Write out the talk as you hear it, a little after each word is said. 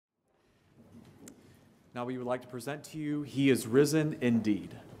Now we would like to present to you, He is Risen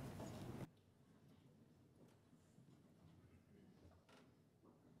Indeed.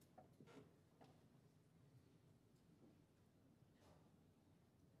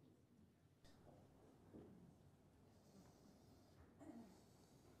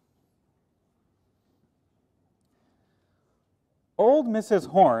 Old Mrs.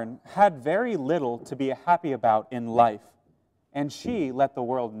 Horn had very little to be happy about in life, and she let the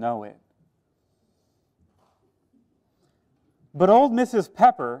world know it. But old Mrs.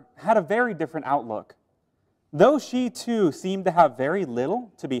 Pepper had a very different outlook. Though she too seemed to have very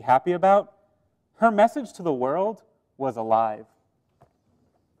little to be happy about, her message to the world was alive.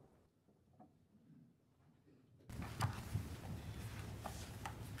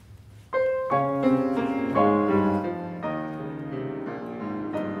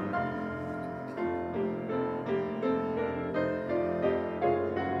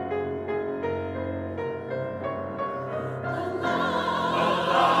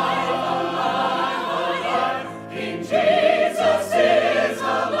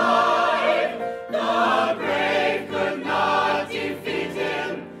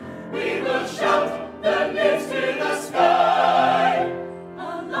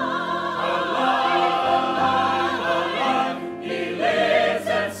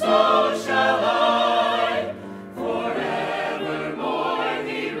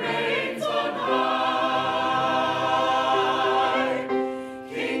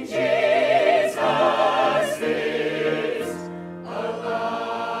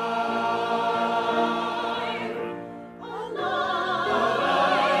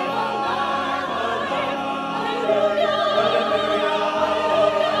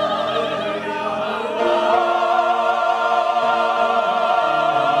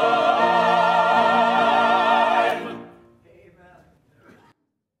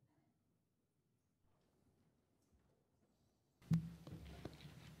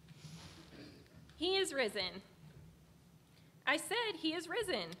 He is risen. I said he is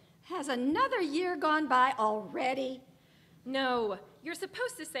risen. Has another year gone by already? No, you're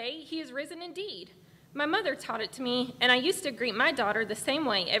supposed to say he is risen indeed. My mother taught it to me, and I used to greet my daughter the same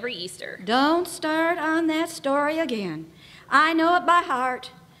way every Easter. Don't start on that story again. I know it by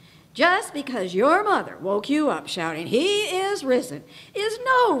heart. Just because your mother woke you up shouting, "He is risen," is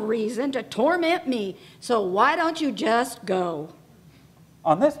no reason to torment me. So why don't you just go?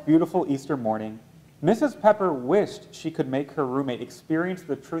 On this beautiful Easter morning, Mrs. Pepper wished she could make her roommate experience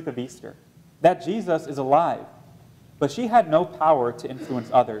the truth of Easter, that Jesus is alive, but she had no power to influence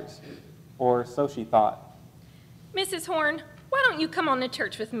others, or so she thought. Mrs. Horn, why don't you come on to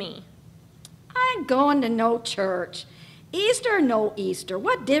church with me? I'm going to no church. Easter or no Easter,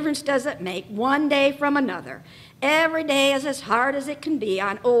 what difference does it make one day from another? Every day is as hard as it can be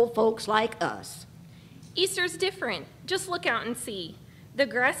on old folks like us. Easter's different. Just look out and see. The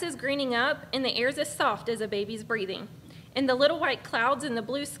grass is greening up, and the air's as soft as a baby's breathing. And the little white clouds in the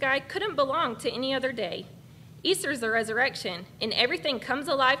blue sky couldn't belong to any other day. Easter's the resurrection, and everything comes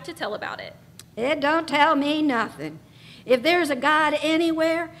alive to tell about it. It don't tell me nothing. If there's a God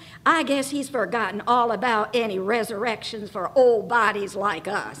anywhere, I guess he's forgotten all about any resurrections for old bodies like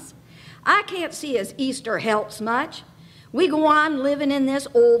us. I can't see as Easter helps much. We go on living in this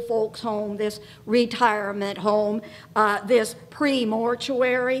old folks' home, this retirement home, this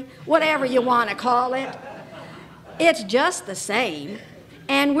pre-mortuary, whatever you want to call it. It's just the same.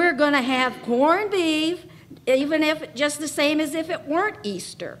 And we're going to have corned beef, even if just the same as if it weren't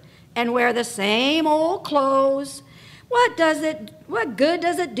Easter, and wear the same old clothes. What good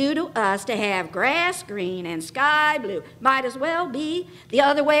does it do to us to have grass green and sky blue? Might as well be the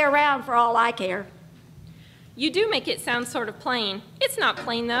other way around for all I care. You do make it sound sort of plain. It's not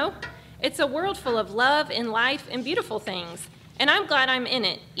plain, though. It's a world full of love and life and beautiful things, and I'm glad I'm in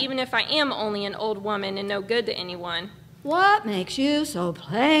it, even if I am only an old woman and no good to anyone. What makes you so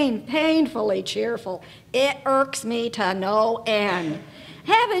painfully cheerful? It irks me to no end.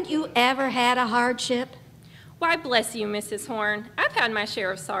 Haven't you ever had a hardship? Why, bless you, Mrs. Horn. I've had my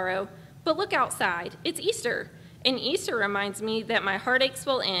share of sorrow, but look outside. It's Easter, and Easter reminds me that my heartaches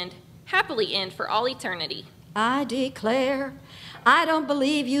will end, happily end for all eternity. I declare, I don't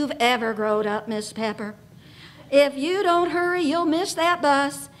believe you've ever growed up, Miss Pepper. If you don't hurry, you'll miss that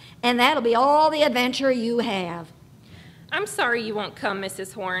bus, and that'll be all the adventure you have. I'm sorry you won't come,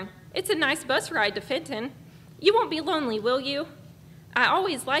 Mrs. Horn. It's a nice bus ride to Fenton. You won't be lonely, will you? I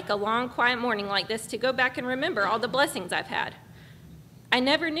always like a long, quiet morning like this to go back and remember all the blessings I've had. I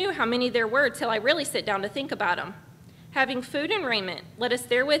never knew how many there were till I really sit down to think about them. Having food and raiment, let us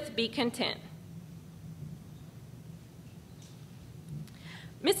therewith be content.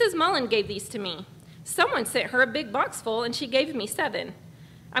 Mrs. Mullen gave these to me. Someone sent her a big box full, and she gave me 7.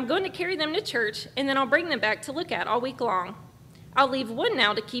 I'm going to carry them to church, and then I'll bring them back to look at all week long. I'll leave one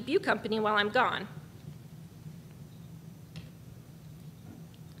now to keep you company while I'm gone.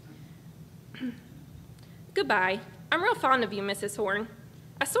 Goodbye. I'm real fond of you, Mrs. Horn.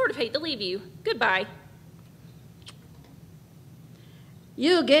 I sort of hate to leave you. Goodbye.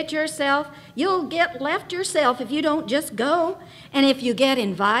 You'll get left yourself if you don't just go. And if you get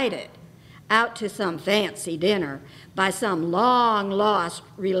invited out to some fancy dinner by some long-lost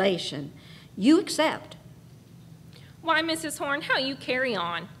relation, you accept. Why, Mrs. Horn, how you carry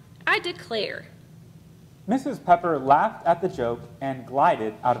on. I declare. Mrs. Pepper laughed at the joke and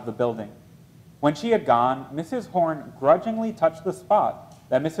glided out of the building. When she had gone, Mrs. Horn grudgingly touched the spot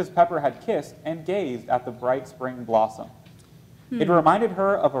that Mrs. Pepper had kissed and gazed at the bright spring blossom. It reminded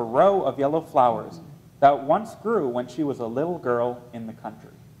her of a row of yellow flowers that once grew when she was a little girl in the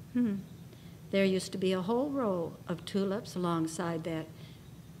country. There used to be a whole row of tulips alongside that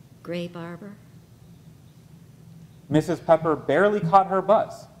grape arbor. Mrs. Pepper barely caught her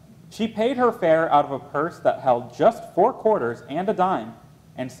bus. She paid her fare out of a purse that held just 4 quarters and a dime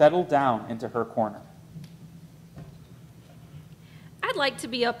and settled down into her corner. I'd like to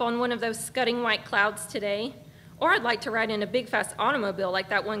be up on one of those scudding white clouds today, or I'd like to ride in a big fast automobile like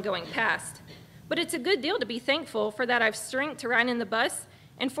that one going past. But it's a good deal to be thankful for that I've strength to ride in the bus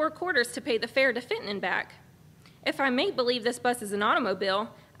and 4 quarters to pay the fare to Fenton and back. If I make believe this bus is an automobile,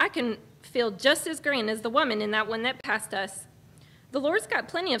 I can feel just as grand as the woman in that one that passed us. The Lord's got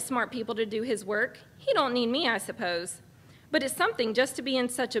plenty of smart people to do his work. He don't need me, I suppose. But it's something just to be in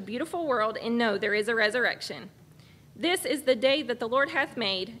such a beautiful world and know there is a resurrection. This is the day that the Lord hath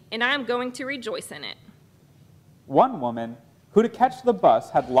made, and I am going to rejoice in it. One woman, who to catch the bus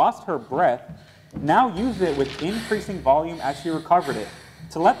had lost her breath, now used it with increasing volume as she recovered it,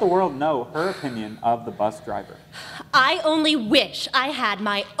 to let the world know her opinion of the bus driver. I only wish I had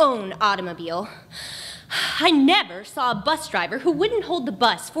my own automobile. I never saw a bus driver who wouldn't hold the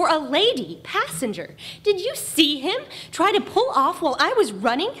bus for a lady passenger. Did you see him try to pull off while I was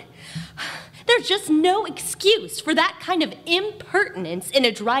running? There's just no excuse for that kind of impertinence in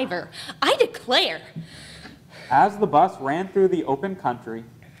a driver. I declare. As the bus ran through the open country,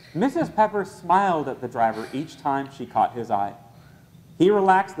 Mrs. Pepper smiled at the driver each time she caught his eye. He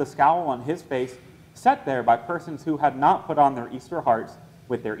relaxed the scowl on his face, set there by persons who had not put on their Easter hearts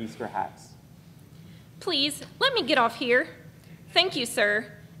with their Easter hats. Please, let me get off here. Thank you,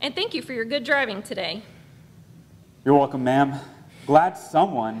 sir, and thank you for your good driving today. You're welcome, ma'am. Glad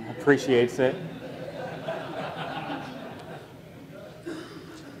someone appreciates it.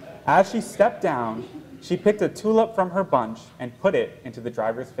 As she stepped down, she picked a tulip from her bunch and put it into the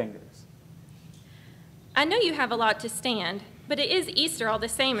driver's fingers. I know you have a lot to stand, but it is Easter all the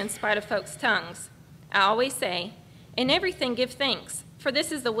same in spite of folks' tongues. I always say, in everything give thanks, for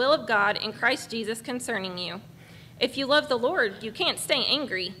this is the will of God in Christ Jesus concerning you. If you love the Lord, you can't stay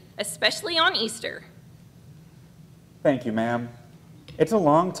angry, especially on Easter. Thank you, ma'am. It's a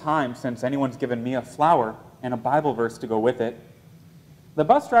long time since anyone's given me a flower and a Bible verse to go with it. The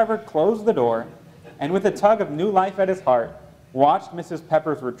bus driver closed the door and, with a tug of new life at his heart, watched Mrs.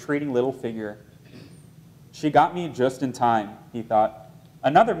 Pepper's retreating little figure. She got me just in time, he thought.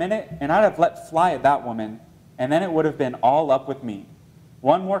 Another minute and I'd have let fly at that woman, and then it would have been all up with me.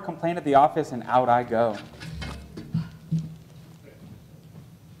 One more complaint at the office and out I go.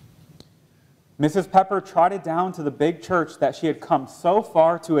 Mrs. Pepper trotted down to the big church that she had come so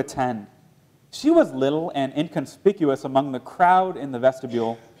far to attend. She was little and inconspicuous among the crowd in the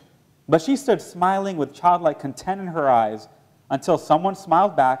vestibule, but she stood smiling with childlike content in her eyes until someone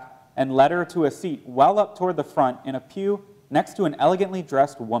smiled back and led her to a seat well up toward the front in a pew next to an elegantly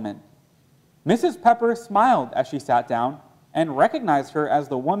dressed woman. Mrs. Pepper smiled as she sat down and recognized her as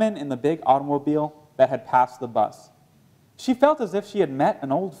the woman in the big automobile that had passed the bus. She felt as if she had met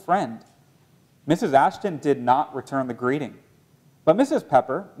an old friend. Mrs. Ashton did not return the greeting, but Mrs.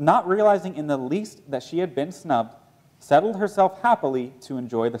 Pepper, not realizing in the least that she had been snubbed, settled herself happily to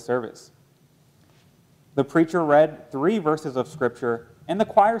enjoy the service. The preacher read 3 verses of Scripture, and the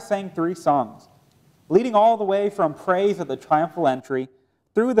choir sang 3 songs, leading all the way from praise at the triumphal entry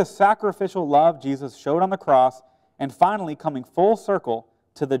through the sacrificial love Jesus showed on the cross, and finally coming full circle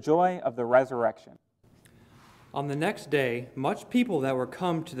to the joy of the resurrection. On the next day, much people that were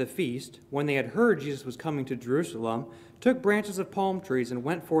come to the feast, when they had heard Jesus was coming to Jerusalem, took branches of palm trees and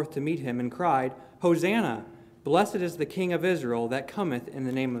went forth to meet him and cried, Hosanna! Blessed is the King of Israel that cometh in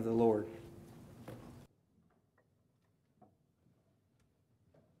the name of the Lord.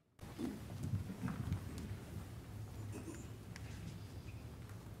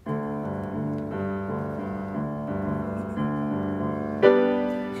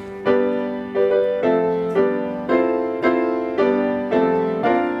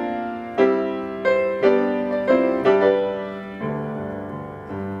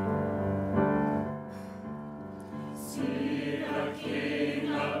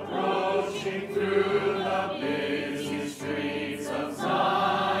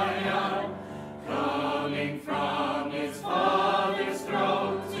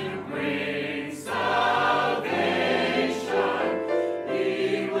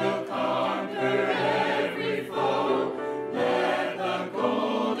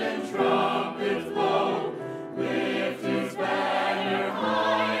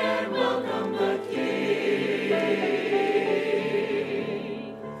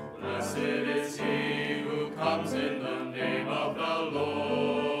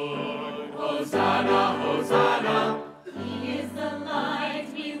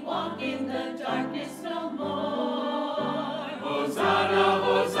 in the darkness no more. Hosanna,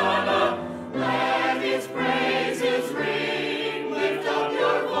 Hosanna, let his praises ring. Lift up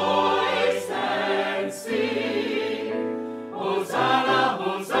your voice and sing. Hosanna,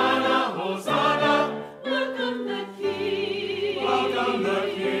 Hosanna, Hosanna, welcome the King. Welcome the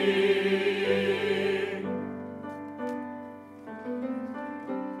King.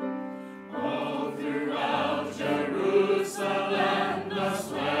 All throughout Jerusalem, the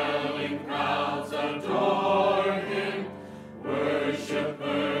swelling crowds adore him.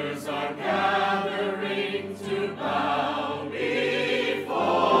 Worshippers are gathering to bow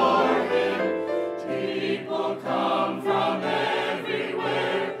before him. People come from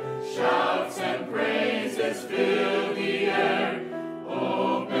everywhere, shouts and praises fill the air.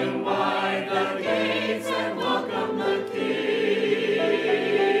 Open wide the gates and welcome the King.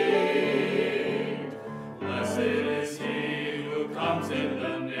 Blessed is he who comes in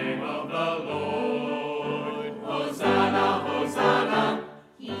the name of the Lord. Hosanna, Hosanna.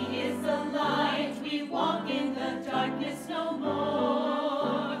 He is the light, we walk in the darkness no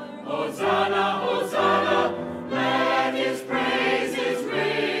more. Hosanna, Hosanna, let his praises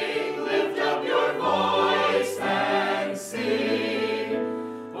ring. Lift up your voice and sing.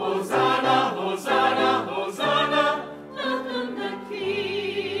 Hosanna, Hosanna, Hosanna, welcome the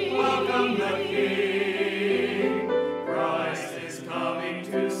King. Welcome the King. Christ is coming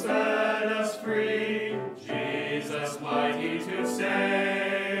to set us free. Jesus mighty to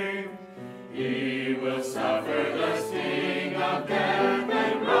save. He will suffer the sting of death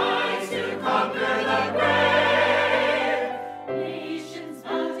and rise to conquer the grave. Nations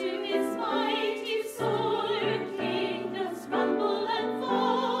bow to his mighty sword. Kingdoms rumble and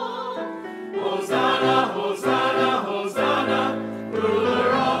fall. Hosanna, Hosanna, Hosanna, ruler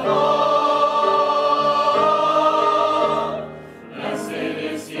of all. Blessed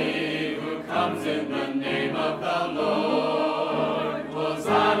is he who comes in the name of the Lord.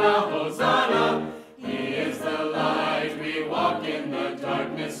 Hosanna, Hosanna, he is the light, we walk in the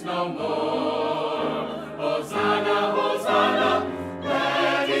darkness no more. Hosanna, Hosanna,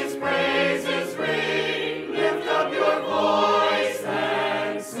 let his praises ring. Lift up your voice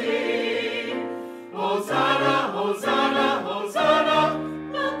and sing. Hosanna, Hosanna, Hosanna,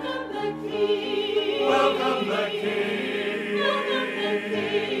 welcome the King. Welcome the King.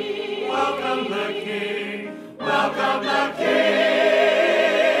 Welcome the King. Welcome the King.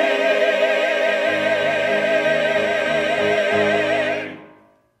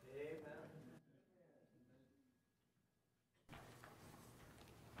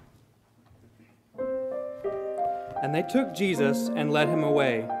 And they took Jesus and led him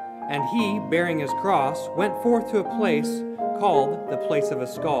away. And he, bearing his cross, went forth to a place called the place of a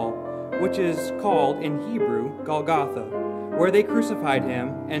skull, which is called in Hebrew Golgotha, where they crucified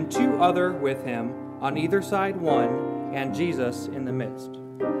him, and two other with him, on either side one, and Jesus in the midst.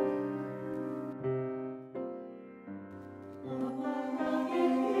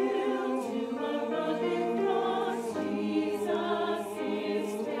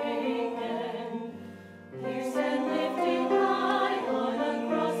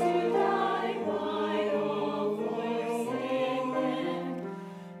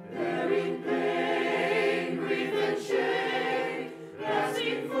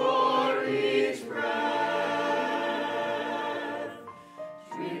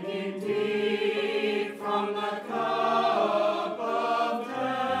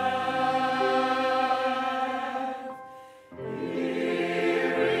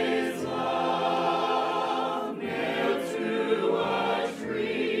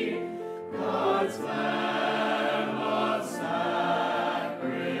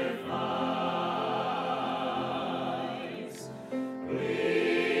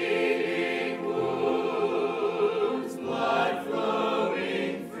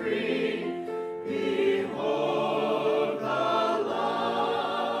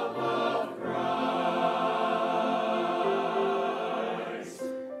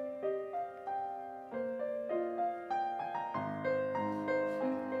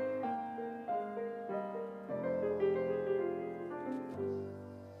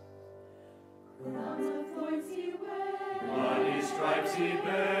 Stripes he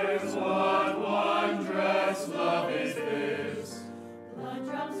bears, what wondrous love is this? Blood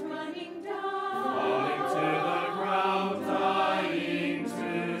drops running down, falling to the ground, dying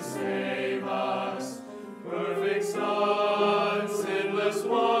to save us. Perfect Son, sinless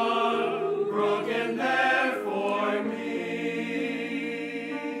one, broken there for me.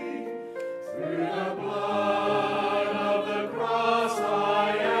 Through the blood of the cross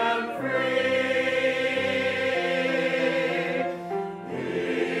I am free.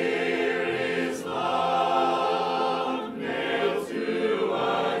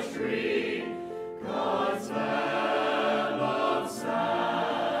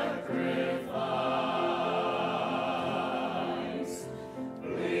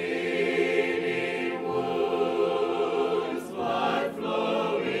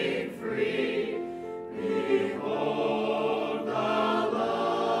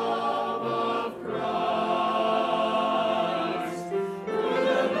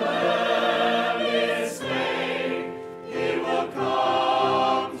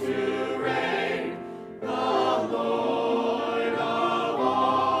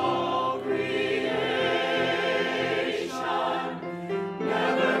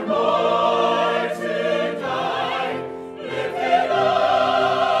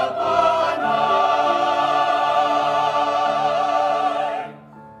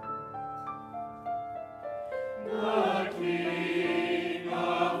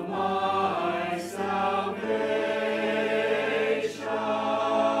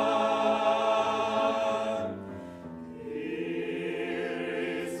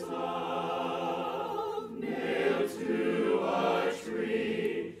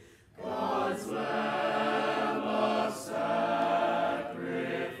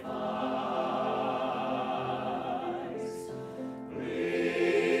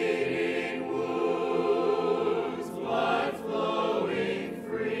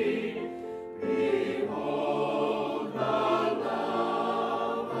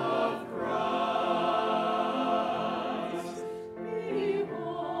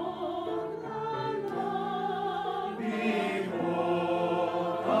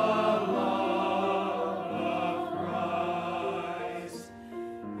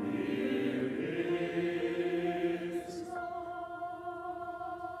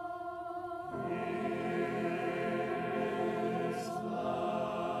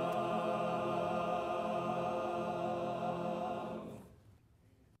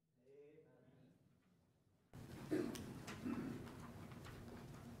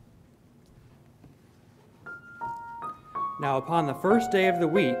 Now upon the first day of the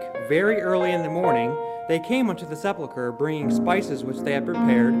week, very early in the morning, they came unto the sepulchre, bringing spices which they had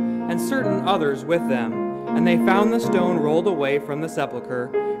prepared, and certain others with them. And they found the stone rolled away from the sepulchre,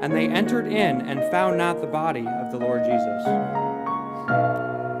 and they entered in and found not the body of the Lord Jesus.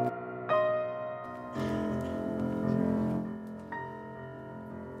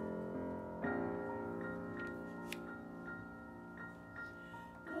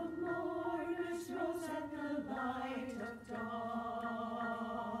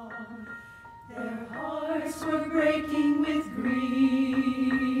 Were breaking with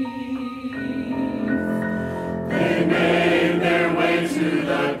grief. They made their way to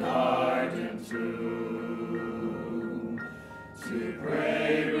the garden tomb to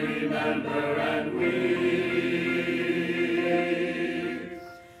pray, remember, and weep.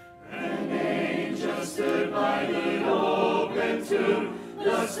 An angel stood by the open tomb.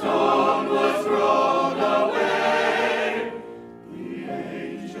 The stone was rolled away. The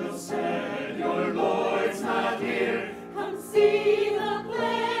angel said, "Your Lord's not here. Come see the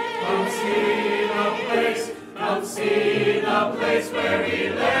place. Come see the place. Come see the place where he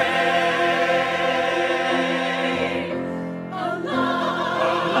lay. Alive,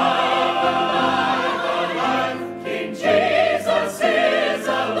 alive, alive, alive. King Jesus is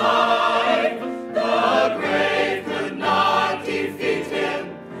alive. The grave could not defeat him.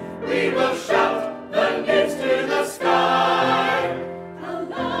 We will shout the news to the sky.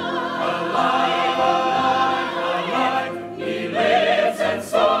 Alive, alive, alive, alive. He lives and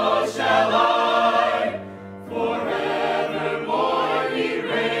so shall I. Forevermore he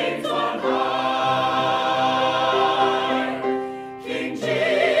reigns on high. King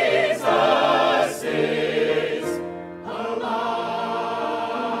Jesus is alive.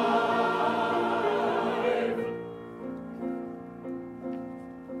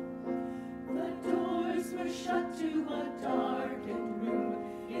 The doors were shut to a darkened room.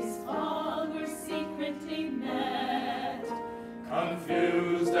 His followers secretly met.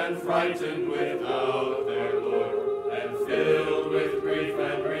 Confused and frightened without their Lord, and filled with grief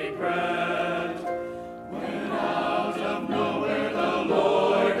and regret. When out of nowhere the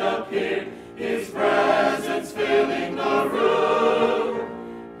Lord appeared, his presence filling the room.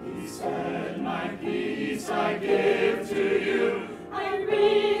 He said, "My peace I give to you. I'm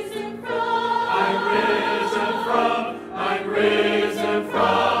risen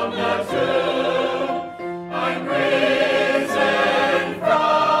from the tomb. I'm risen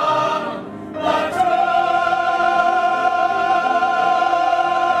from the tomb.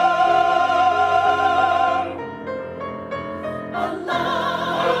 Alive,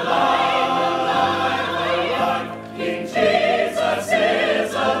 alive, alive, alive. King Jesus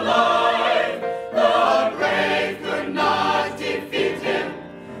is alive. The grave could not defeat him.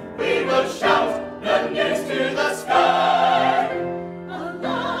 We will shout the news to the sky. Alive,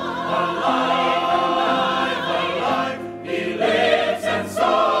 alive, alive. He lives and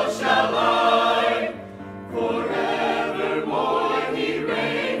so shall I. Forevermore he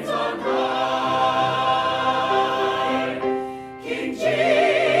reigns on high. King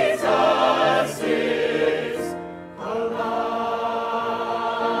Jesus is alive.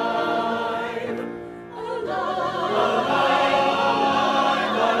 Alive, alive, alive.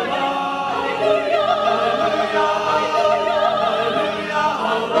 Hallelujah, hallelujah,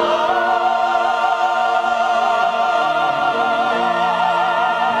 alive.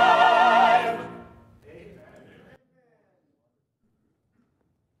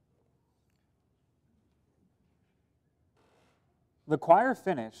 The choir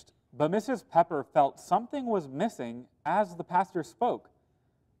finished, but Mrs. Pepper felt something was missing as the pastor spoke.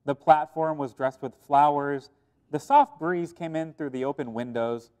 The platform was dressed with flowers. The soft breeze came in through the open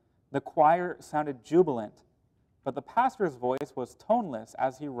windows. The choir sounded jubilant, but the pastor's voice was toneless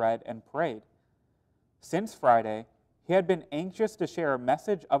as he read and prayed. Since Friday, he had been anxious to share a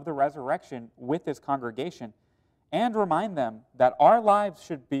message of the resurrection with his congregation and remind them that our lives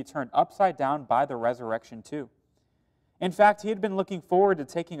should be turned upside down by the resurrection too. In fact, he had been looking forward to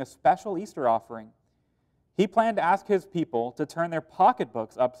taking a special Easter offering. He planned to ask his people to turn their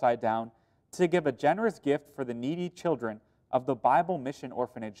pocketbooks upside down to give a generous gift for the needy children of the Bible Mission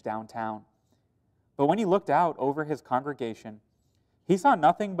Orphanage downtown. But when he looked out over his congregation, he saw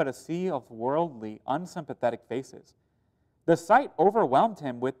nothing but a sea of worldly, unsympathetic faces. The sight overwhelmed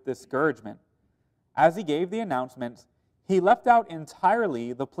him with discouragement. As he gave the announcements, he left out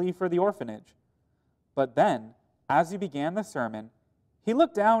entirely the plea for the orphanage. But then, as he began the sermon, he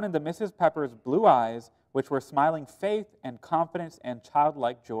looked down into Mrs. Pepper's blue eyes, which were smiling faith and confidence and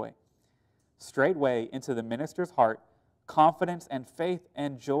childlike joy. Straightway into the minister's heart, confidence and faith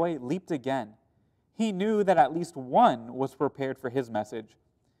and joy leaped again. He knew that at least one was prepared for his message.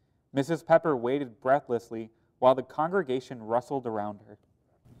 Mrs. Pepper waited breathlessly while the congregation rustled around her.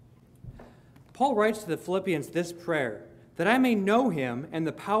 Paul writes to the Philippians this prayer, that I may know him and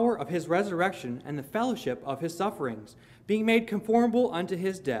the power of his resurrection and the fellowship of his sufferings, being made conformable unto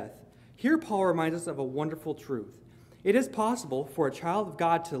his death. Here Paul reminds us of a wonderful truth. It is possible for a child of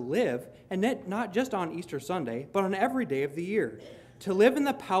God to live, and not just on Easter Sunday, but on every day of the year, to live in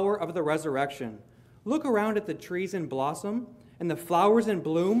the power of the resurrection. Look around at the trees in blossom, and the flowers in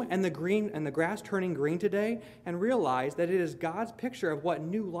bloom, and the grass turning green today, and realize that it is God's picture of what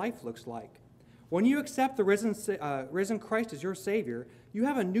new life looks like. When you accept the risen Christ as your Savior, you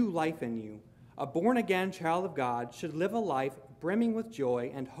have a new life in you. A born-again child of God should live a life brimming with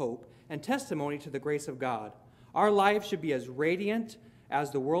joy and hope and testimony to the grace of God. Our lives should be as radiant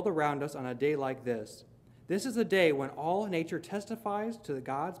as the world around us on a day like this. This is a day when all nature testifies to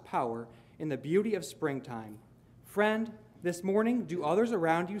God's power in the beauty of springtime. Friend, this morning, do others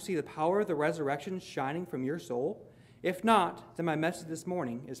around you see the power of the resurrection shining from your soul? If not, then my message this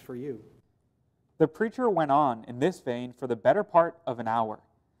morning is for you. The preacher went on in this vein for the better part of an hour,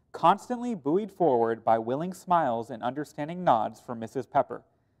 constantly buoyed forward by willing smiles and understanding nods from Mrs. Pepper.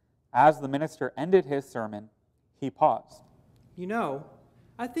 As the minister ended his sermon, he paused. You know,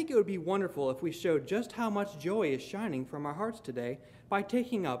 I think it would be wonderful if we showed just how much joy is shining from our hearts today by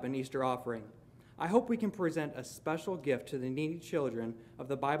taking up an Easter offering. I hope we can present a special gift to the needy children of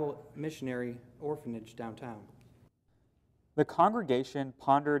the Bible Missionary Orphanage downtown. The congregation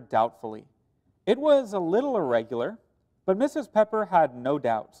pondered doubtfully. It was a little irregular, but Mrs. Pepper had no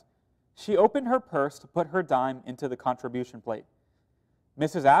doubts. She opened her purse to put her dime into the contribution plate.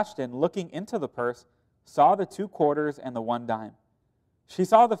 Mrs. Ashton, looking into the purse, saw the 2 quarters and the 1 dime. She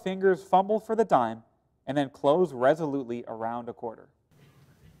saw the fingers fumble for the dime and then close resolutely around a quarter.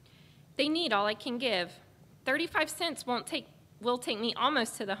 They need all I can give. 35 cents will take me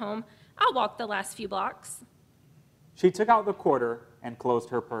almost to the home. I'll walk the last few blocks. She took out the quarter and closed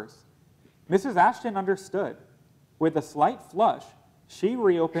her purse. Mrs. Ashton understood. With a slight flush, she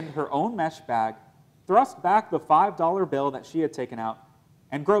reopened her own mesh bag, thrust back the $5 bill that she had taken out,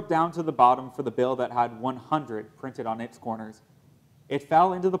 and groped down to the bottom for the bill that had 100 printed on its corners. It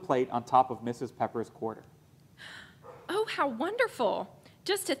fell into the plate on top of Mrs. Pepper's quarter. Oh, how wonderful!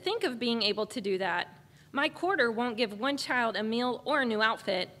 Just to think of being able to do that. My quarter won't give one child a meal or a new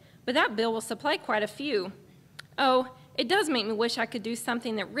outfit, but that bill will supply quite a few. Oh, it does make me wish I could do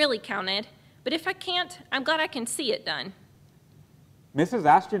something that really counted, but if I can't, I'm glad I can see it done. Mrs.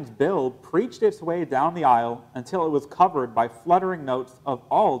 Ashton's bill preached its way down the aisle until it was covered by fluttering notes of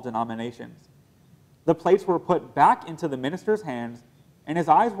all denominations. The plates were put back into the minister's hands, and his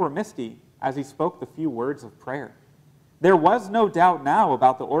eyes were misty as he spoke the few words of prayer. There was no doubt now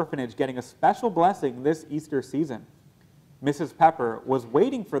about the orphanage getting a special blessing this Easter season. Mrs. Pepper was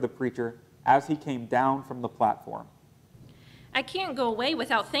waiting for the preacher as he came down from the platform. I can't go away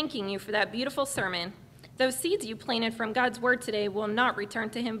without thanking you for that beautiful sermon. Those seeds you planted from God's word today will not return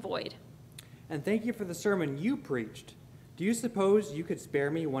to him void. And thank you for the sermon you preached. Do you suppose you could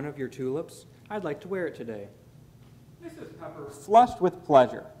spare me one of your tulips? I'd like to wear it today. Mrs. Pepper flushed with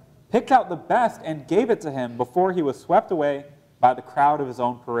pleasure, picked out the best and gave it to him before he was swept away by the crowd of his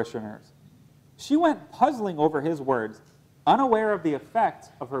own parishioners. She went puzzling over his words, unaware of the effect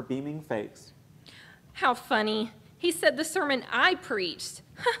of her beaming face. How funny. He said the sermon I preached.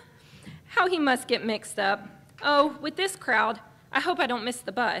 How he must get mixed up. Oh, with this crowd, I hope I don't miss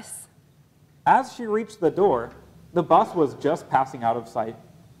the bus. As she reached the door, the bus was just passing out of sight.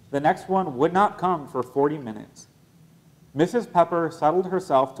 The next one would not come for 40 minutes. Mrs. Pepper settled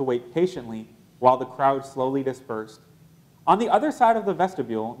herself to wait patiently while the crowd slowly dispersed. On the other side of the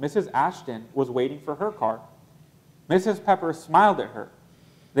vestibule, Mrs. Ashton was waiting for her car. Mrs. Pepper smiled at her.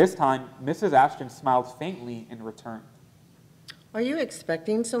 This time, Mrs. Ashton smiled faintly in return. Are you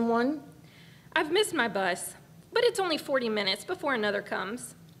expecting someone? I've missed my bus, but it's only 40 minutes before another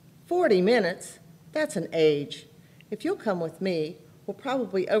comes. 40 minutes? That's an age. If you'll come with me, we'll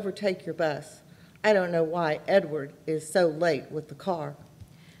probably overtake your bus. I don't know why Edward is so late with the car.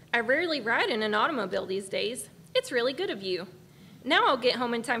 I rarely ride in an automobile these days. It's really good of you. Now I'll get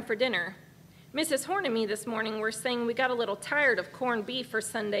home in time for dinner. Mrs. Horn and me this morning were saying we got a little tired of corned beef for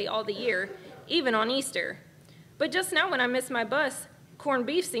Sunday all the year, even on Easter. But just now when I missed my bus, corned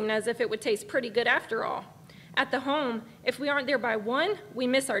beef seemed as if it would taste pretty good after all. At the home, if we aren't there by 1, we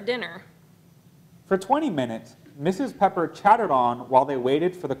miss our dinner. For 20 minutes, Mrs. Pepper chattered on while they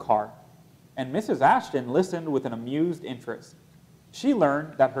waited for the car, and Mrs. Ashton listened with an amused interest. She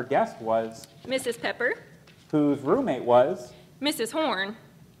learned that her guest was Mrs. Pepper. Whose roommate was Mrs. Horn.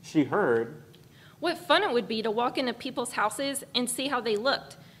 She heard What fun it would be to walk into people's houses and see how they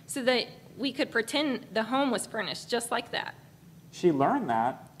looked, so that we could pretend the home was furnished just like that. She learned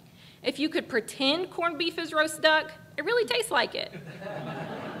that. If you could pretend corned beef is roast duck, it really tastes like it.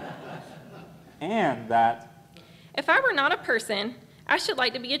 And that. If I were not a person, I should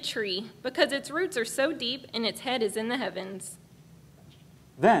like to be a tree, because its roots are so deep and its head is in the heavens.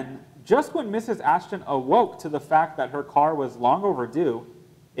 Then, just when Mrs. Ashton awoke to the fact that her car was long overdue,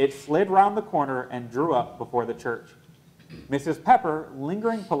 it slid round the corner and drew up before the church. Mrs. Pepper,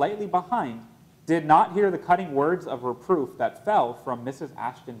 lingering politely behind, did not hear the cutting words of reproof that fell from Mrs.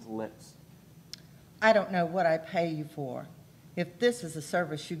 Ashton's lips. I don't know what I pay you for. If this is the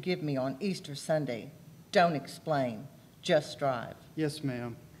service you give me on Easter Sunday, don't explain, just drive. Yes,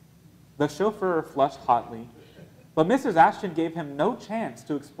 ma'am. The chauffeur flushed hotly, but Mrs. Ashton gave him no chance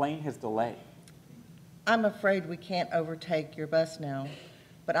to explain his delay. I'm afraid we can't overtake your bus now,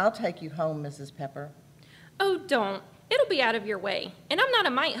 but I'll take you home, Mrs. Pepper. Oh, don't. It'll be out of your way, and I'm not a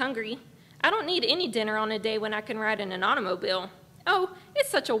mite hungry. I don't need any dinner on a day when I can ride in an automobile. Oh, it's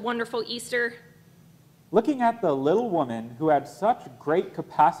such a wonderful Easter. Looking at the little woman who had such great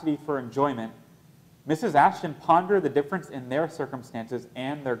capacity for enjoyment, Mrs. Ashton pondered the difference in their circumstances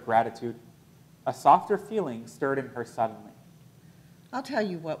and their gratitude. A softer feeling stirred in her suddenly. I'll tell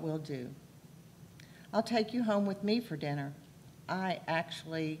you what we'll do. I'll take you home with me for dinner. I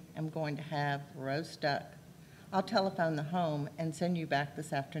actually am going to have roast duck. I'll telephone the home and send you back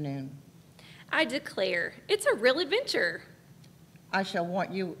this afternoon. I declare, it's a real adventure. I shall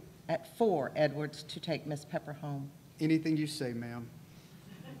want you at 4, Edwards, to take Miss Pepper home. Anything you say, ma'am.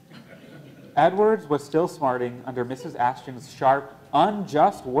 Edwards was still smarting under Mrs. Ashton's sharp,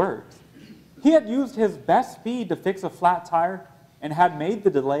 unjust words. He had used his best speed to fix a flat tire and had made the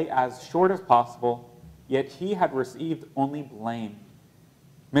delay as short as possible, yet he had received only blame.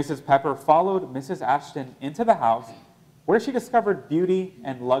 Mrs. Pepper followed Mrs. Ashton into the house, where she discovered beauty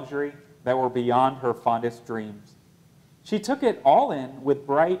and luxury that were beyond her fondest dreams. She took it all in with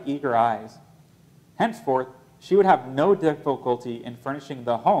bright, eager eyes. Henceforth, she would have no difficulty in furnishing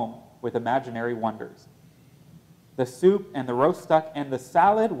the home with imaginary wonders. The soup and the roast duck and the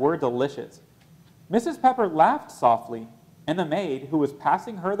salad were delicious. Mrs. Pepper laughed softly, and the maid, who was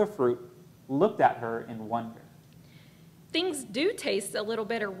passing her the fruit, looked at her in wonder. Things do taste a little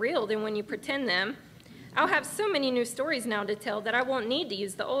better real than when you pretend them. I'll have so many new stories now to tell that I won't need to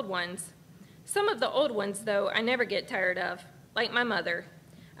use the old ones. Some of the old ones, though, I never get tired of, like my mother.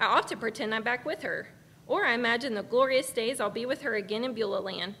 I often pretend I'm back with her, or I imagine the glorious days I'll be with her again in Beulah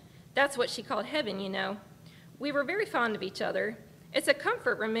Land. That's what she called heaven, you know. We were very fond of each other. It's a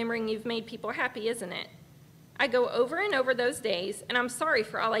comfort remembering you've made people happy, isn't it? I go over and over those days, and I'm sorry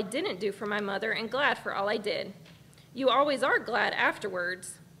for all I didn't do for my mother and glad for all I did. You always are glad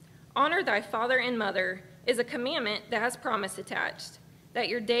afterwards. Honor thy father and mother is a commandment that has promise attached, that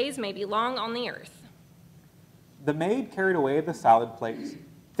your days may be long on the earth. The maid carried away the salad plates,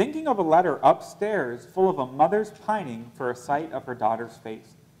 thinking of a letter upstairs full of a mother's pining for a sight of her daughter's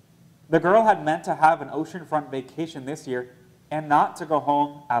face. The girl had meant to have an oceanfront vacation this year and not to go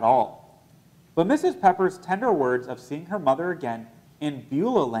home at all. But Mrs. Pepper's tender words of seeing her mother again in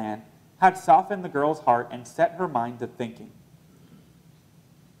Beulah Land had softened the girl's heart and set her mind to thinking.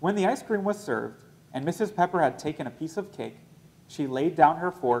 When the ice cream was served and Mrs. Pepper had taken a piece of cake, she laid down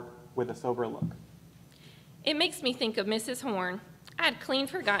her fork with a sober look. It makes me think of Mrs. Horn. I had clean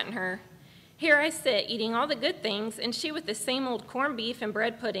forgotten her. Here I sit eating all the good things, and she with the same old corned beef and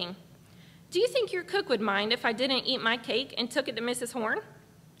bread pudding. Do you think your cook would mind if I didn't eat my cake and took it to Mrs. Horn?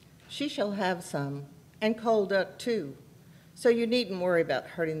 She shall have some, and cold duck too, so you needn't worry about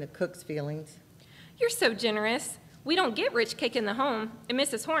hurting the cook's feelings. You're so generous. We don't get rich cake in the home, and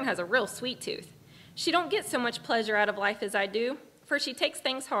Mrs. Horn has a real sweet tooth. She don't get so much pleasure out of life as I do, for she takes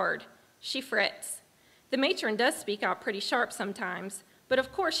things hard. She frets. The matron does speak out pretty sharp sometimes, but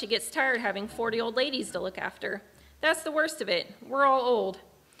of course she gets tired having 40 old ladies to look after. That's the worst of it. We're all old.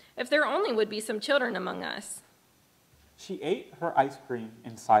 If there only would be some children among us. She ate her ice cream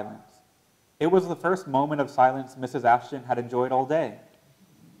in silence. It was the first moment of silence Mrs. Ashton had enjoyed all day.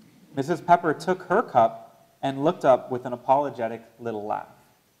 Mrs. Pepper took her cup and looked up with an apologetic little laugh.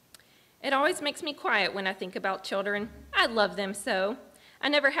 It always makes me quiet when I think about children. I love them so. I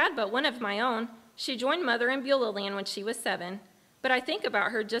never had but one of my own. She joined Mother in Beulah Land when she was 7, but I think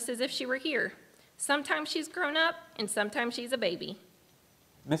about her just as if she were here. Sometimes she's grown up, and sometimes she's a baby.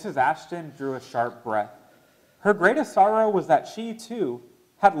 Mrs. Ashton drew a sharp breath. Her greatest sorrow was that she, too,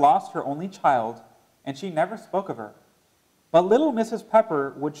 had lost her only child, and she never spoke of her. But little Mrs.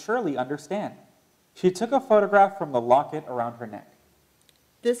 Pepper would surely understand. She took a photograph from the locket around her neck.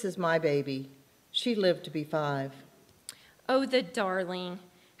 This is my baby. She lived to be 5. Oh, the darling.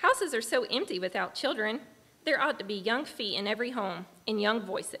 Houses are so empty without children. There ought to be young feet in every home and young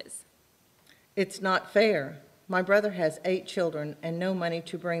voices. It's not fair. My brother has 8 children and no money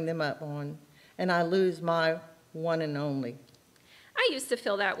to bring them up on, and I lose my one and only. I used to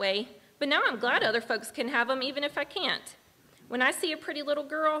feel that way, but now I'm glad other folks can have them even if I can't. When I see a pretty little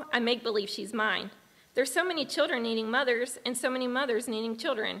girl, I make believe she's mine. There's so many children needing mothers and so many mothers needing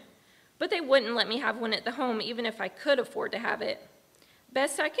children, but they wouldn't let me have one at the home even if I could afford to have it.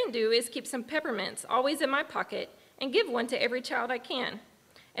 Best I can do is keep some peppermints always in my pocket and give one to every child I can.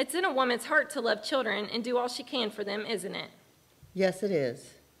 It's in a woman's heart to love children and do all she can for them, isn't it? Yes, it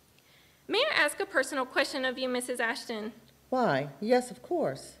is. May I ask a personal question of you, Mrs. Ashton? Why? Yes, of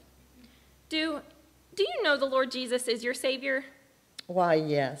course. Do you know the Lord Jesus is your Savior? Why,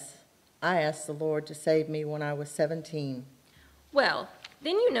 yes. I asked the Lord to save me when I was 17. Well,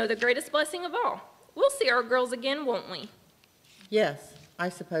 then you know the greatest blessing of all. We'll see our girls again, won't we? Yes, I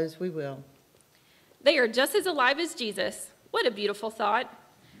suppose we will. They are just as alive as Jesus. What a beautiful thought.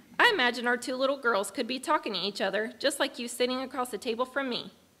 I imagine our 2 little girls could be talking to each other, just like you sitting across the table from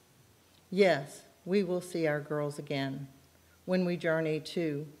me. Yes, we will see our girls again when we journey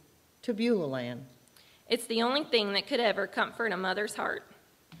to Beulah Land. It's the only thing that could ever comfort a mother's heart.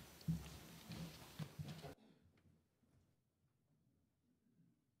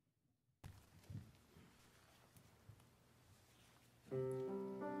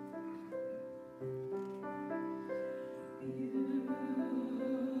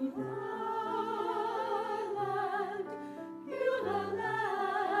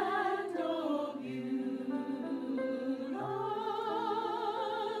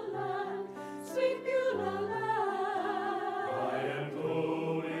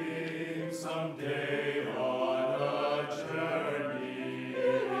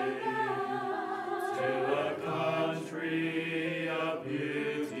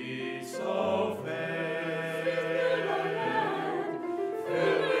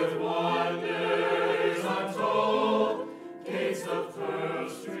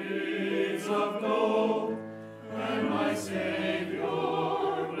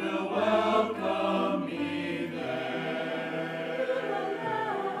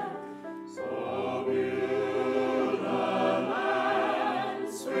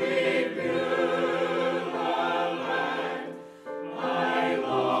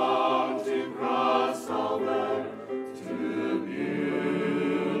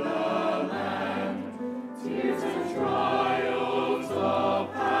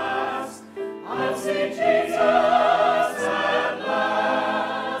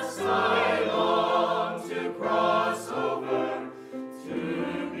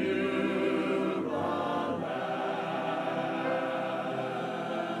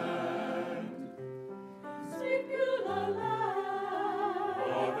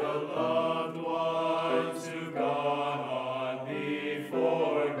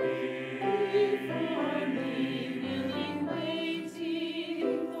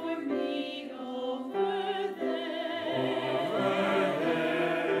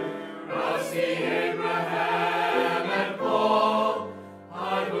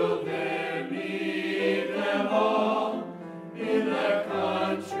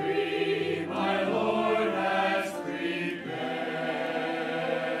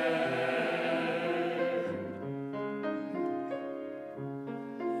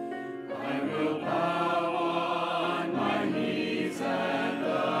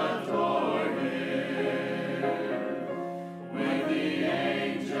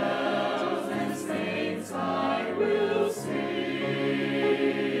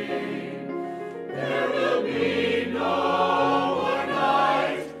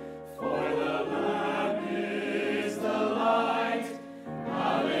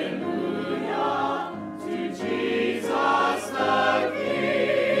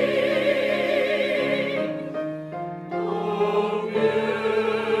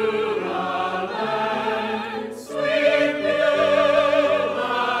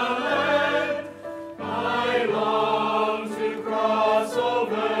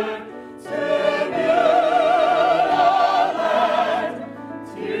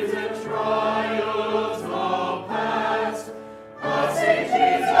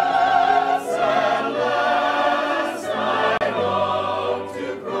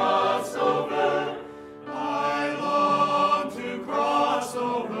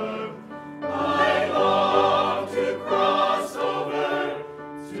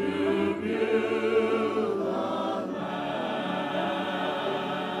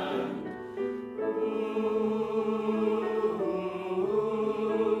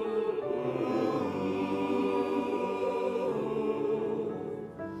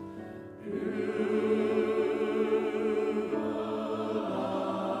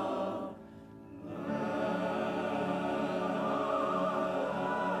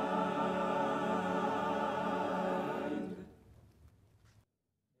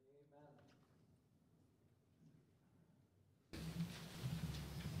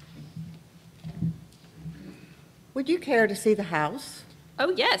 Would you care to see the house?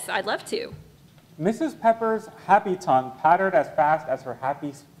 Oh, yes, I'd love to. Mrs. Pepper's happy tongue pattered as fast as her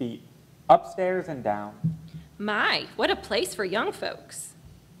happy feet, upstairs and down. My, what a place for young folks.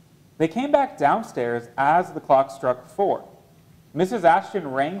 They came back downstairs as the clock struck 4. Mrs. Ashton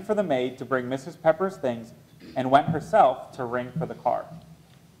rang for the maid to bring Mrs. Pepper's things and went herself to ring for the car.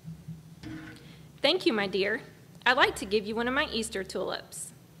 Thank you, my dear. I'd like to give you one of my Easter tulips.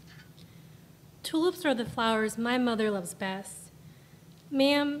 Tulips are the flowers my mother loves best.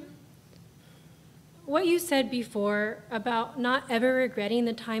 Ma'am, what you said before about not ever regretting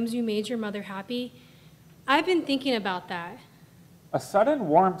the times you made your mother happy, I've been thinking about that. A sudden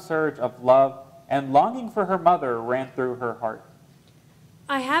warm surge of love and longing for her mother ran through her heart.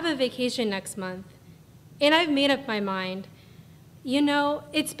 I have a vacation next month, and I've made up my mind. You know,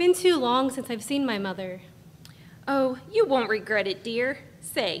 it's been too long since I've seen my mother. Oh, you won't regret it, dear.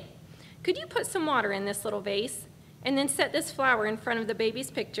 Say, could you put some water in this little vase and then set this flower in front of the baby's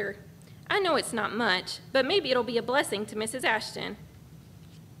picture? I know it's not much, but maybe it'll be a blessing to Mrs. Ashton.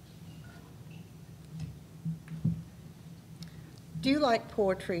 Do you like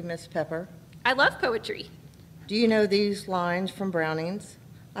poetry, Miss Pepper? I love poetry. Do you know these lines from Browning's?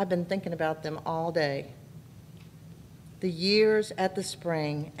 I've been thinking about them all day. The years at the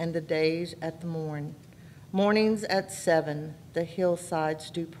spring and the days at the morn. Mornings at 7, the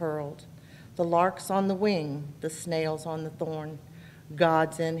hillsides dew pearled. The larks on the wing, the snails on the thorn.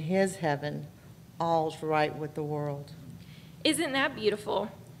 God's in his heaven, all's right with the world. Isn't that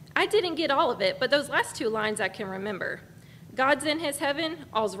beautiful? I didn't get all of it, but those last 2 lines I can remember. God's in his heaven,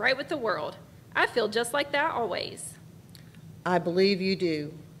 all's right with the world. I feel just like that always. I believe you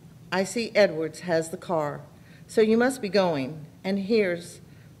do. I see Edwards has the car, so you must be going. And here's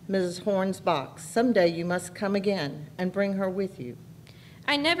Mrs. Horn's box. Someday you must come again and bring her with you.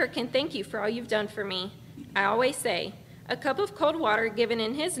 I never can thank you for all you've done for me. I always say, a cup of cold water given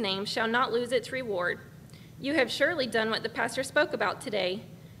in his name shall not lose its reward. You have surely done what the pastor spoke about today.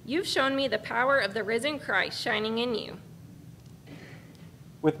 You've shown me the power of the risen Christ shining in you.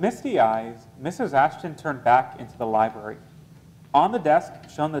 With misty eyes, Mrs. Ashton turned back into the library. On the desk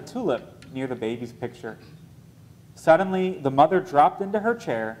shone the tulip near the baby's picture. Suddenly, the mother dropped into her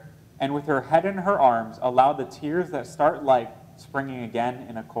chair and with her head in her arms allowed the tears that start life springing again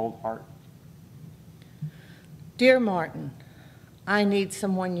in a cold heart. Dear Martin, I need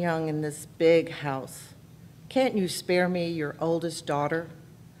someone young in this big house. Can't you spare me your oldest daughter?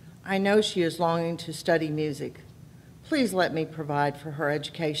 I know she is longing to study music. Please let me provide for her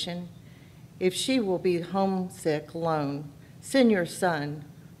education. If she will be homesick alone, send your son,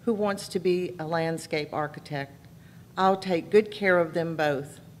 who wants to be a landscape architect. I'll take good care of them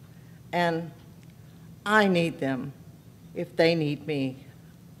both. And I need them. If they need me,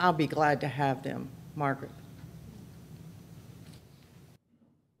 I'll be glad to have them. Margaret.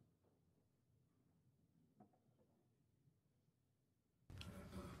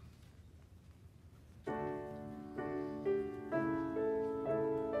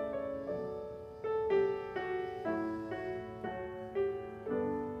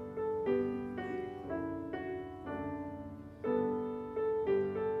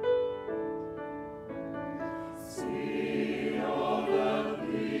 See all the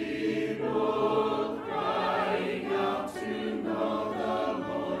people cry.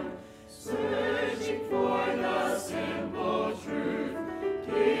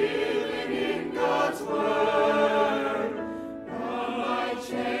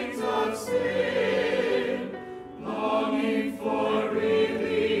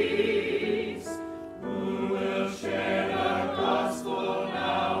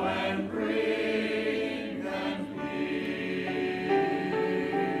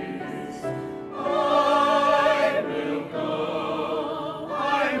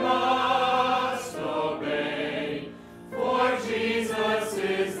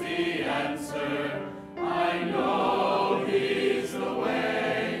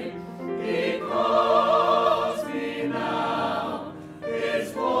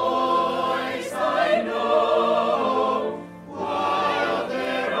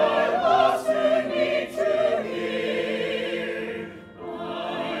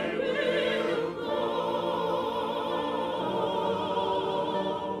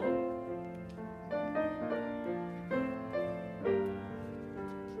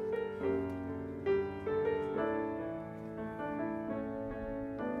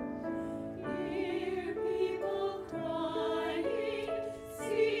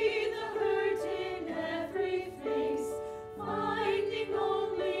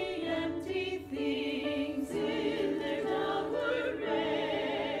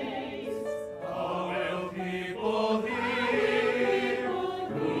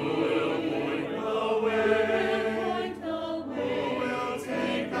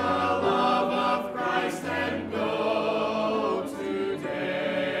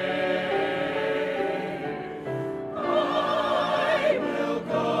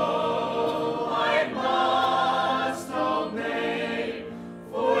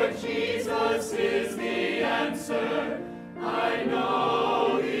 answer. I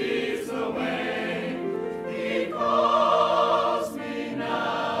know he's the way. He calls me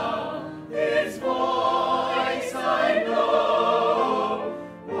now. His voice I know.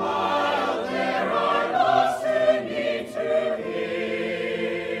 While there are lost who need to hear.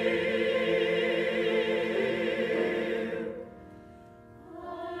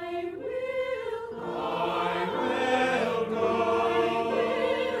 I will go.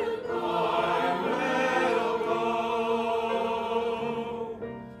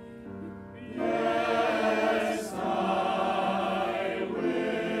 Yes, I will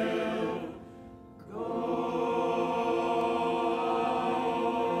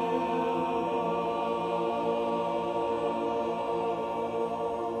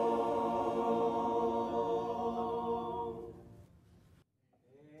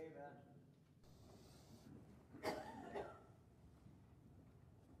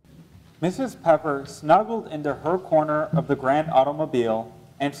Mrs. Pepper snuggled into her corner of the grand automobile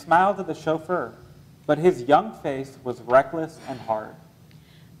and smiled at the chauffeur, but his young face was reckless and hard.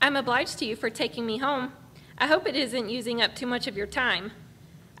 I'm obliged to you for taking me home. I hope it isn't using up too much of your time.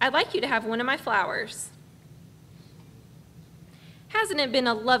 I'd like you to have one of my flowers. Hasn't it been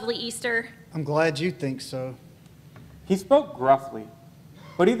a lovely Easter? I'm glad you think so. He spoke gruffly,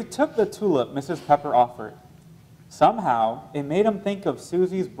 but he took the tulip Mrs. Pepper offered. Somehow, it made him think of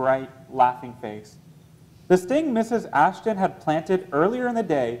Susie's bright, laughing face. The sting Mrs. Ashton had planted earlier in the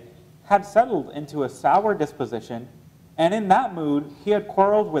day had settled into a sour disposition, and in that mood, he had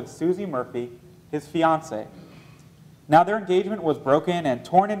quarreled with Susie Murphy, his fiancée. Now their engagement was broken, and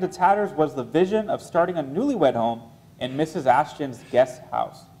torn into tatters was the vision of starting a newlywed home in Mrs. Ashton's guest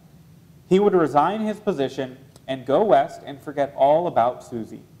house. He would resign his position and go west and forget all about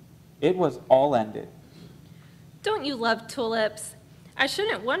Susie. It was all ended. Don't you love tulips? I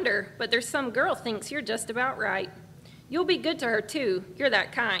shouldn't wonder, but there's some girl thinks you're just about right. You'll be good to her, too. You're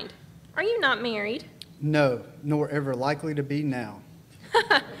that kind. Are you not married? No, nor ever likely to be now.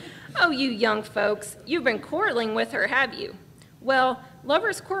 Oh, you young folks. You've been quarreling with her, have you? Well,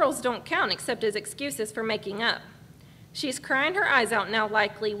 lovers' quarrels don't count except as excuses for making up. She's crying her eyes out now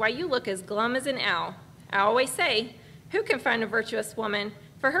likely why you look as glum as an owl. I always say, who can find a virtuous woman?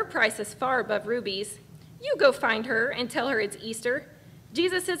 For her price is far above rubies. You go find her and tell her it's Easter.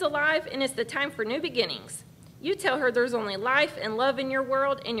 Jesus is alive and it's the time for new beginnings. You tell her there's only life and love in your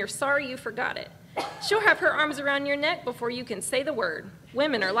world and you're sorry you forgot it. She'll have her arms around your neck before you can say the word.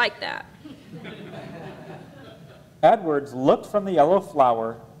 Women are like that. Edwards looked from the yellow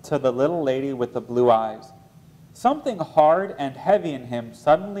flower to the little lady with the blue eyes. Something hard and heavy in him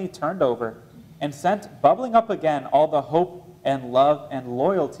suddenly turned over and sent bubbling up again all the hope and love and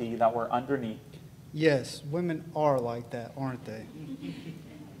loyalty that were underneath. Yes, women are like that, aren't they?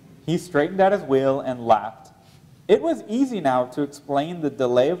 He straightened at his wheel and laughed. It was easy now to explain the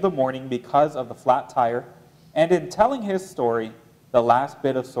delay of the morning because of the flat tire, and in telling his story, the last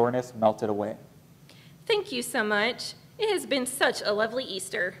bit of soreness melted away. Thank you so much. It has been such a lovely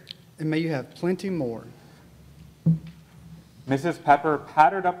Easter. And may you have plenty more. Mrs. Pepper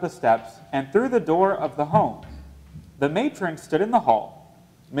pattered up the steps and through the door of the home. The matron stood in the hall.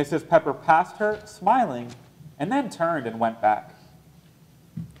 Mrs. Pepper passed her, smiling, and then turned and went back.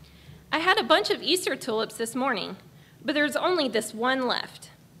 I had a bunch of Easter tulips this morning, but there's only this one left.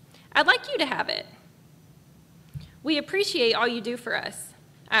 I'd like you to have it. We appreciate all you do for us.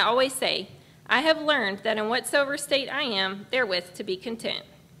 I always say, I have learned that in whatsoever state I am, therewith to be content.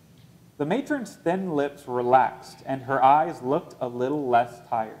 The matron's thin lips relaxed, and her eyes looked a little less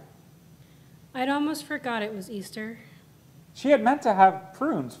tired. I'd almost forgot it was Easter. She had meant to have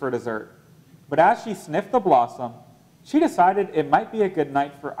prunes for dessert, but as she sniffed the blossom, she decided it might be a good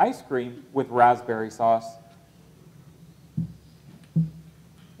night for ice cream with raspberry sauce.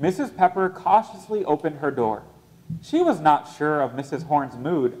 Mrs. Pepper cautiously opened her door. She was not sure of Mrs. Horn's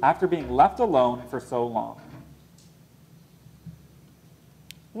mood after being left alone for so long.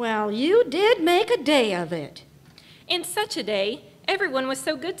 Well, you did make a day of it. And such a day, everyone was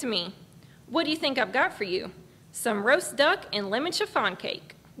so good to me. What do you think I've got for you? Some roast duck and lemon chiffon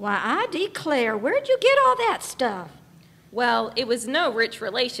cake. Why, I declare, where'd you get all that stuff? Well, it was no rich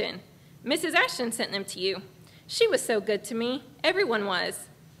relation. Mrs. Ashton sent them to you. She was so good to me. Everyone was.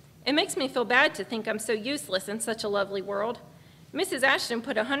 It makes me feel bad to think I'm so useless in such a lovely world. Mrs. Ashton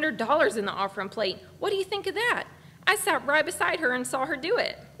put $100 in the offering plate. What do you think of that? I sat right beside her and saw her do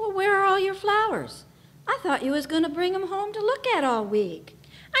it. Well, where are all your flowers? I thought you was going to bring them home to look at all week.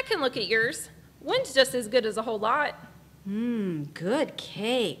 I can look at yours. One's just as good as a whole lot. Good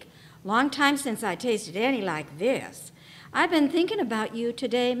cake. Long time since I tasted any like this. I've been thinking about you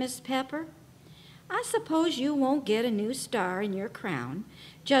today, Miss Pepper. I suppose you won't get a new star in your crown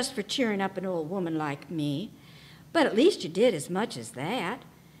just for cheering up an old woman like me, but at least you did as much as that.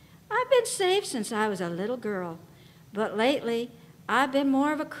 I've been saved since I was a little girl, but lately I've been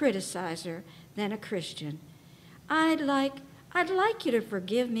more of a criticizer than a Christian. I'd like you to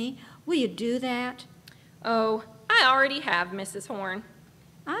forgive me. Will you do that? Oh, I already have, Mrs. Horn.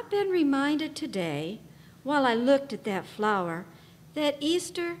 I've been reminded today, while I looked at that flower, that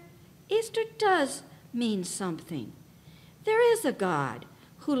Easter does mean something. There is a God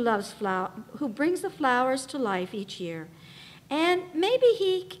who brings the flowers to life each year, and maybe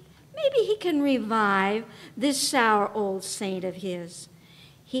he can revive this sour old saint of his.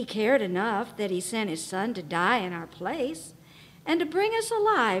 He cared enough that he sent his son to die in our place and to bring us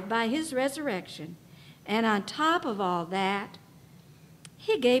alive by his resurrection. And on top of all that,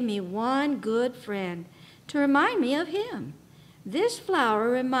 he gave me one good friend to remind me of him. This flower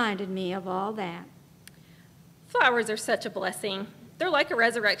reminded me of all that. Flowers are such a blessing. They're like a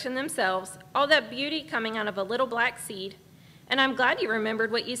resurrection themselves, all that beauty coming out of a little black seed. And I'm glad you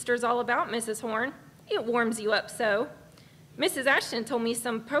remembered what Easter's all about, Mrs. Horn. It warms you up so. Mrs. Ashton told me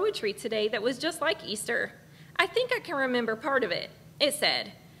some poetry today that was just like Easter. I think I can remember part of it. It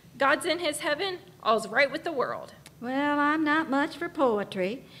said, "God's in his heaven, all's right with the world." Well, I'm not much for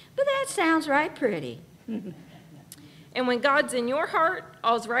poetry, but that sounds right pretty. And when God's in your heart,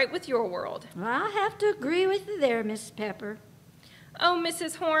 all's right with your world. Well, I'll have to agree with you there, Miss Pepper. Oh,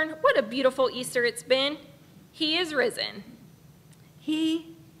 Mrs. Horn, what a beautiful Easter it's been. He is risen.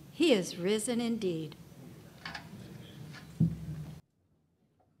 He is risen indeed.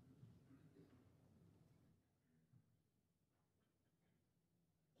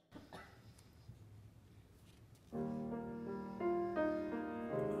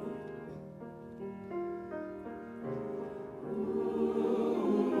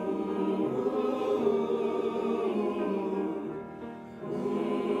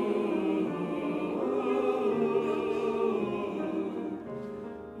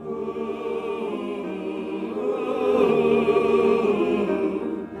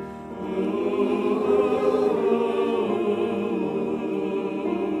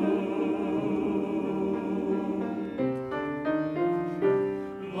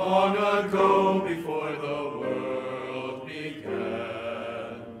 Long ago, before the world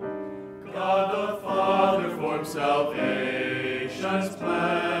began, God the Father formed salvation's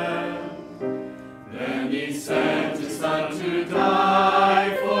plan. Then he sent his Son to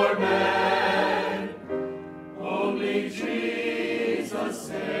die for man. Only Jesus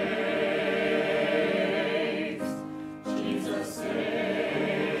saves. Jesus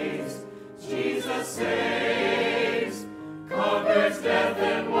saves. Jesus saves. Conquers death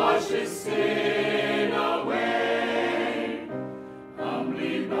and washes sin away.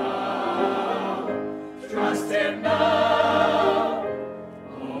 Humbly bow, trust him now.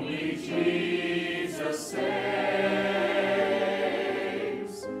 Only Jesus saves.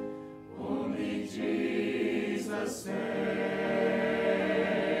 Only Jesus saves.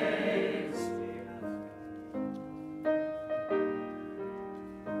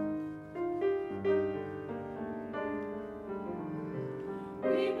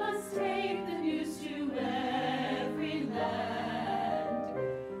 We must take the news to every land.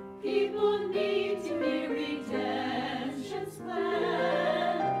 People need to hear redemption's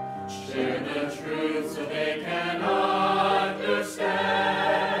plan. Share the truth so they can understand.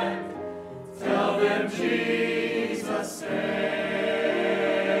 Tell them Jesus saves.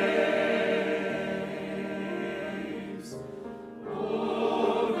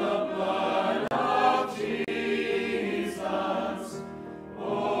 Oh, the blood of Jesus.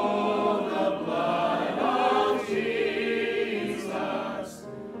 Oh, the blood of Jesus.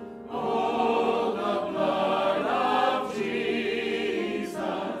 Oh, the blood of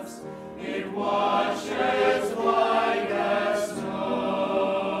Jesus. It washes white as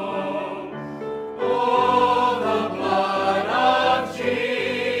snow. Oh, the blood of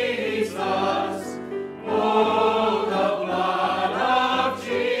Jesus. Oh, the blood of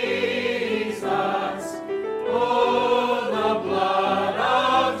Jesus. Oh, the blood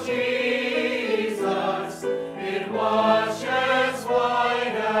of Jesus. It washes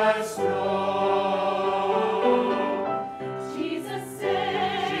white as snow. Jesus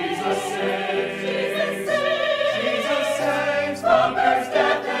saves. Jesus saves. Jesus saves. Jesus saves, conquers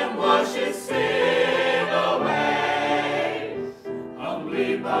death and washes sin away.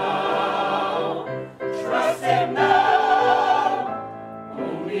 Humbly bow, trust him now.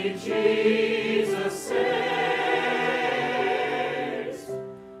 Only Jesus saves.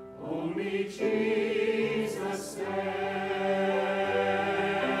 Only Jesus saves.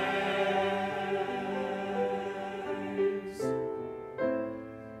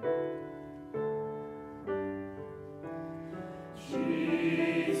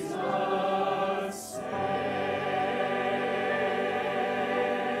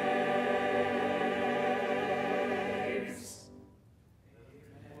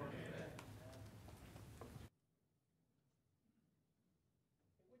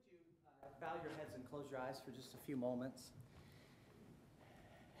 close your eyes for just a few moments.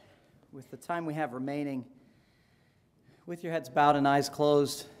 With the time we have remaining, with your heads bowed and eyes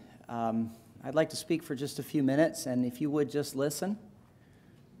closed, I'd like to speak for just a few minutes, and if you would just listen.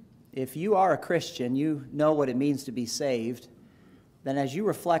 If you are a Christian, you know what it means to be saved. Then as you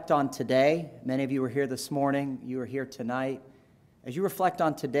reflect on today, many of you were here this morning, you are here tonight. As you reflect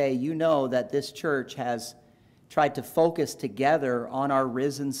on today, you know that this church has tried to focus together on our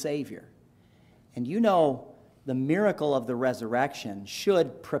risen Savior. And you know the miracle of the resurrection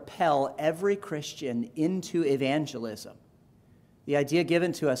should propel every Christian into evangelism. The idea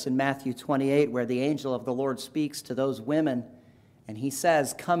given to us in Matthew 28, where the angel of the Lord speaks to those women, and he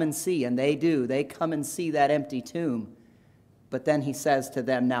says, come and see, and they do. They come and see that empty tomb. But then he says to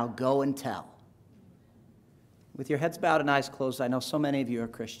them, now go and tell. With your heads bowed and eyes closed, I know so many of you are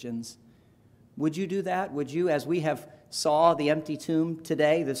Christians. Would you do that? Would you, as we have saw the empty tomb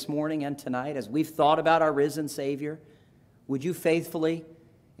today, this morning, and tonight, as we've thought about our risen Savior, would you faithfully,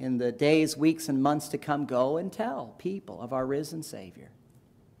 in the days, weeks, and months to come, go and tell people of our risen Savior?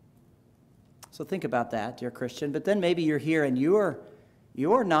 So think about that, dear Christian. But then maybe you're here and you're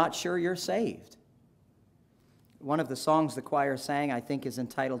not sure you're saved. One of the songs the choir sang, I think, is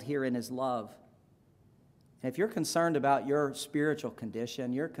entitled, Herein is Love. And if you're concerned about your spiritual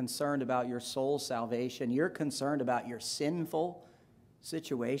condition, you're concerned about your soul's salvation, you're concerned about your sinful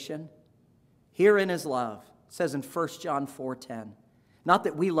situation, herein is love. It says in 1 John 4:10, not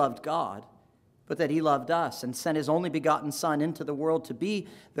that we loved God, but that he loved us and sent his only begotten Son into the world to be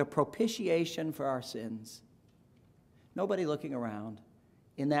the propitiation for our sins. Nobody looking around.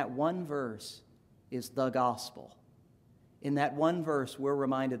 In that one verse is the gospel. In that one verse, we're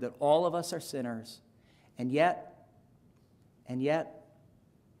reminded that all of us are sinners. And yet,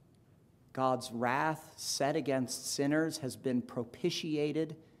 God's wrath set against sinners has been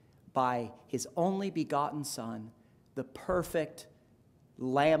propitiated by his only begotten Son, the perfect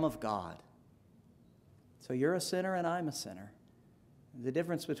Lamb of God. So you're a sinner and I'm a sinner. The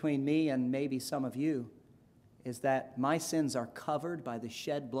difference between me and maybe some of you is that my sins are covered by the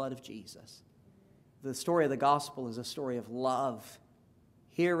shed blood of Jesus. The story of the gospel is a story of love.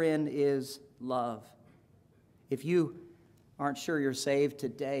 Herein is love. If you aren't sure you're saved,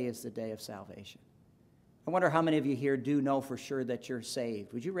 today is the day of salvation. I wonder how many of you here do know for sure that you're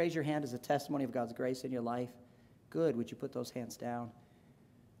saved. Would you raise your hand as a testimony of God's grace in your life? Good. Would you put those hands down?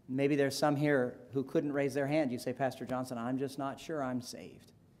 Maybe there's some here who couldn't raise their hand. You say, Pastor Johnson, I'm just not sure I'm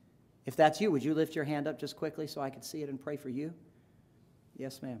saved. If that's you, would you lift your hand up just quickly so I could see it and pray for you?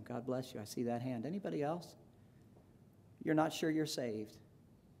 Yes, ma'am. God bless you. I see that hand. Anybody else? You're not sure you're saved.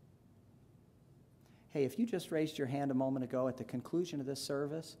 Hey, if you just raised your hand a moment ago at the conclusion of this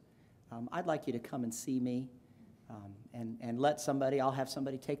service, I'd like you to come and see me and I'll have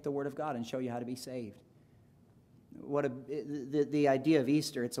somebody take the Word of God and show you how to be saved. The idea of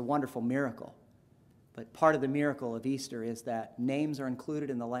Easter, it's a wonderful miracle. But part of the miracle of Easter is that names are included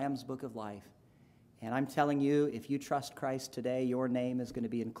in the Lamb's Book of Life. And I'm telling you, if you trust Christ today, your name is going to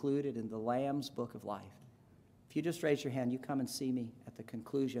be included in the Lamb's Book of Life. If you just raise your hand, you come and see me at the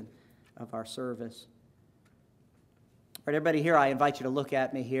conclusion of our service. All right, everybody here, I invite you to look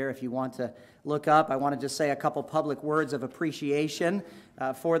at me here. If you want to look up, I want to just say a couple public words of appreciation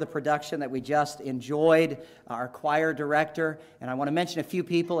for the production that we just enjoyed, our choir director. And I want to mention a few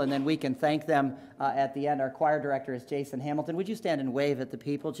people, and then we can thank them at the end. Our choir director is Jason Hamilton. Would you stand and wave at the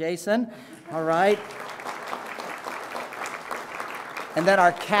people, Jason? All right. And then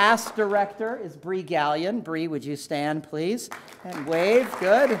our cast director is Bree Gallion. Bree, would you stand, please, and wave?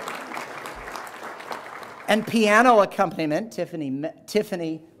 Good. And piano accompaniment,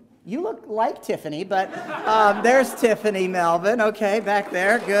 Tiffany, you look like Tiffany, but there's Tiffany Melvin, okay, back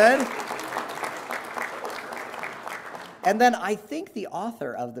there, good. And then I think the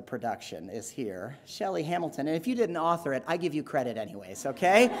author of the production is here, Shelley Hamilton. And if you didn't author it, I give you credit anyways,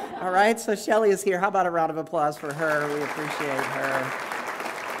 okay? All right, so Shelley is here. How about a round of applause for her? We appreciate her.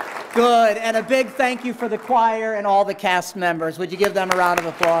 Good, and a big thank you for the choir and all the cast members. Would you give them a round of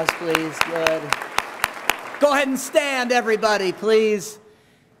applause, please? Good. Go ahead and stand, everybody, please.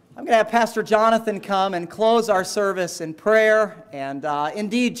 I'm going to have Pastor Jonathan come and close our service in prayer. And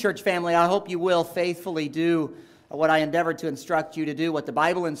indeed, church family, I hope you will faithfully do what I endeavored to instruct you to do, what the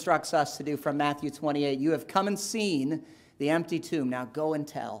Bible instructs us to do from Matthew 28. You have come and seen the empty tomb. Now go and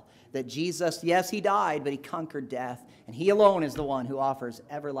tell that Jesus, yes, he died, but he conquered death. And he alone is the one who offers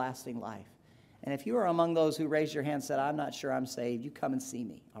everlasting life. And if you are among those who raised your hand and said, I'm not sure I'm saved, you come and see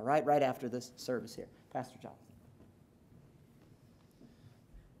me, all right after this service here. Pastor Jonathan.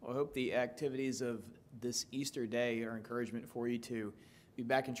 Well, I hope the activities of this Easter day are encouragement for you to be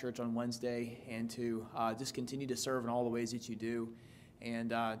back in church on Wednesday and to just continue to serve in all the ways that you do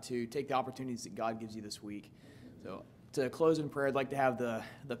and to take the opportunities that God gives you this week. So to close in prayer, I'd like to have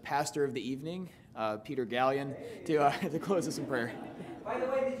the pastor of the evening, Peter Gallion, to close us in prayer. By the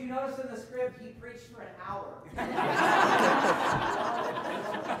way, did you notice in the script he preached for an hour?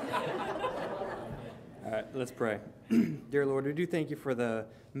 All right, let's pray. Dear Lord, we do thank you for the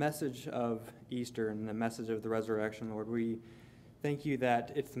message of Easter and the message of the resurrection, Lord. We thank you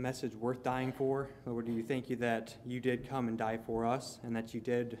that it's the message worth dying for. Lord, we thank you that you did come and die for us and that you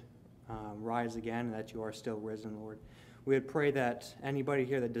did rise again and that you are still risen, Lord. We would pray that anybody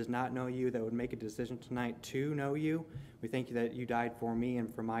here that does not know you, that would make a decision tonight to know you, we thank you that you died for me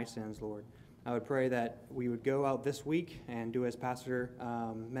and for my sins, Lord. I would pray that we would go out this week and do as Pastor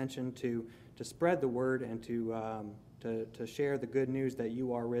mentioned, to spread the word and to share the good news that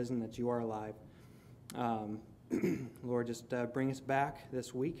you are risen, that you are alive. Lord, just bring us back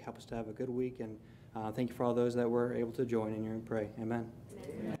this week. Help us to have a good week. And thank you for all those that were able to join in here and pray. Amen.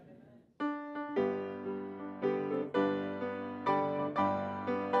 Amen.